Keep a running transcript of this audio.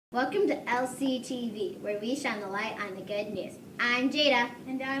Welcome to LCTV, where we shine the light on the good news. I'm Jada.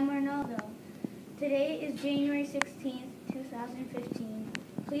 And I'm Arnaldo. Today is January 16th, 2015.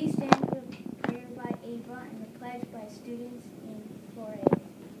 Please stand for the prayer by Ava and the pledge by students in 4A.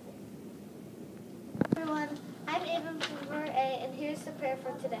 Everyone, I'm Ava from 4A, and here's the prayer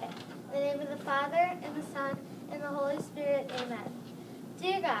for today. In the name of the Father, and the Son, and the Holy Spirit, amen.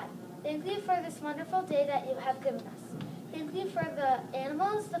 Dear God, thank you for this wonderful day that you have given us. Thank you for the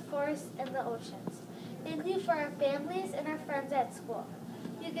animals, the forests, and the oceans. Thank you for our families and our friends at school.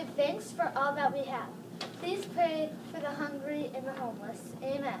 You give thanks for all that we have. Please pray for the hungry and the homeless.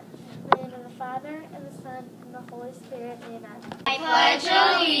 Amen. In the name of the Father, and the Son, and the Holy Spirit. Amen. I pledge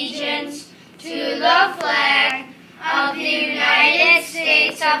allegiance to the flag of the United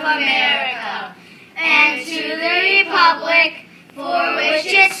States of America and to the republic for which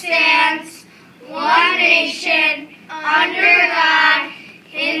it stands, one nation, under God,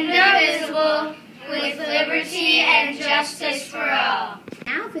 indivisible, with liberty and justice for all.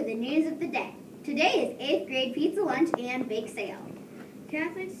 Now for the news of the day. Today is 8th grade pizza lunch and bake sale.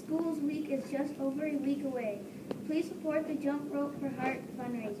 Catholic Schools Week is just over a week away. Please support the Jump Rope for Heart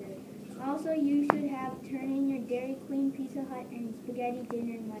fundraiser. Also, you should have turn in your Dairy Queen, Pizza Hut, and spaghetti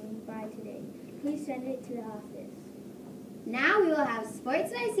dinner money by today. Please send it to the office. Now we will have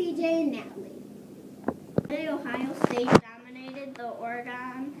sports by CJ and Natalie. Today, Ohio State dominated the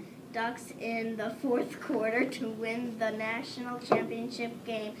Oregon Ducks in the fourth quarter to win the national championship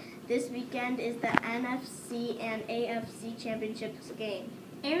game. This weekend is the NFC and AFC championships game.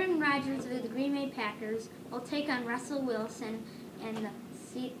 Aaron Rodgers of the Green Bay Packers will take on Russell Wilson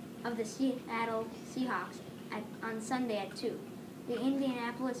of the Seattle Seahawks on Sunday at 2. The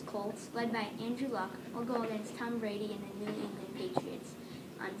Indianapolis Colts, led by Andrew Luck, will go against Tom Brady and the New England Patriots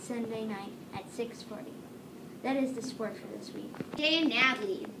on Sunday night at 6:40. That is the sport for this week. Jay and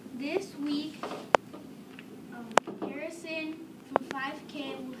Natalie. This week, Harrison from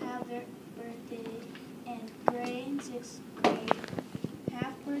 5K will have their birthday, and Gray in 6th grade.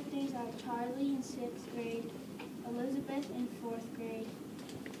 Half birthdays are Charlie in 6th grade, Elizabeth in 4th grade,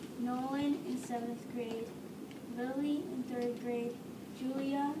 Nolan in 7th grade, Lily in 3rd grade,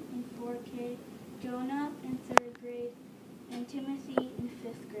 Julia in 4th grade, Jonah in 3rd grade, and Timothy in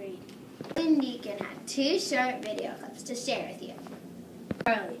 5th grade. And Deacon had 2 short video clips to share with you.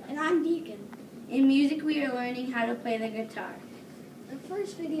 Charlie. And I'm Deacon. In music, we are learning how to play the guitar. The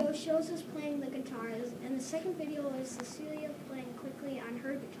first video shows us playing the guitars, and the second video is Cecilia playing quickly on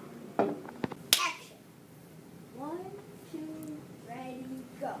her guitar. Action! 1, 2, ready,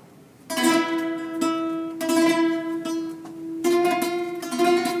 go.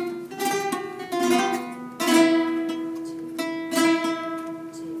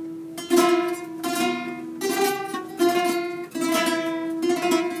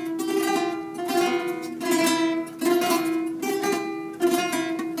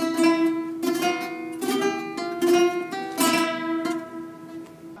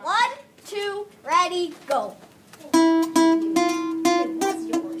 Ready, go. It was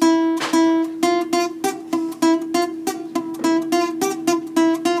yours.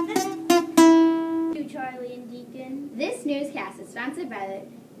 To Charlie and Deacon. This newscast is sponsored by the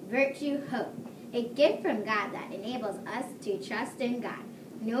Virtue Hope, a gift from God that enables us to trust in God,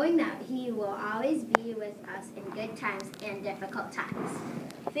 knowing that He will always be with us in good times and difficult times.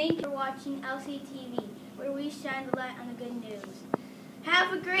 Thank you for watching LCTV, where we shine the light on the good news.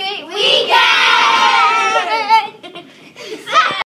 Have a great weekend!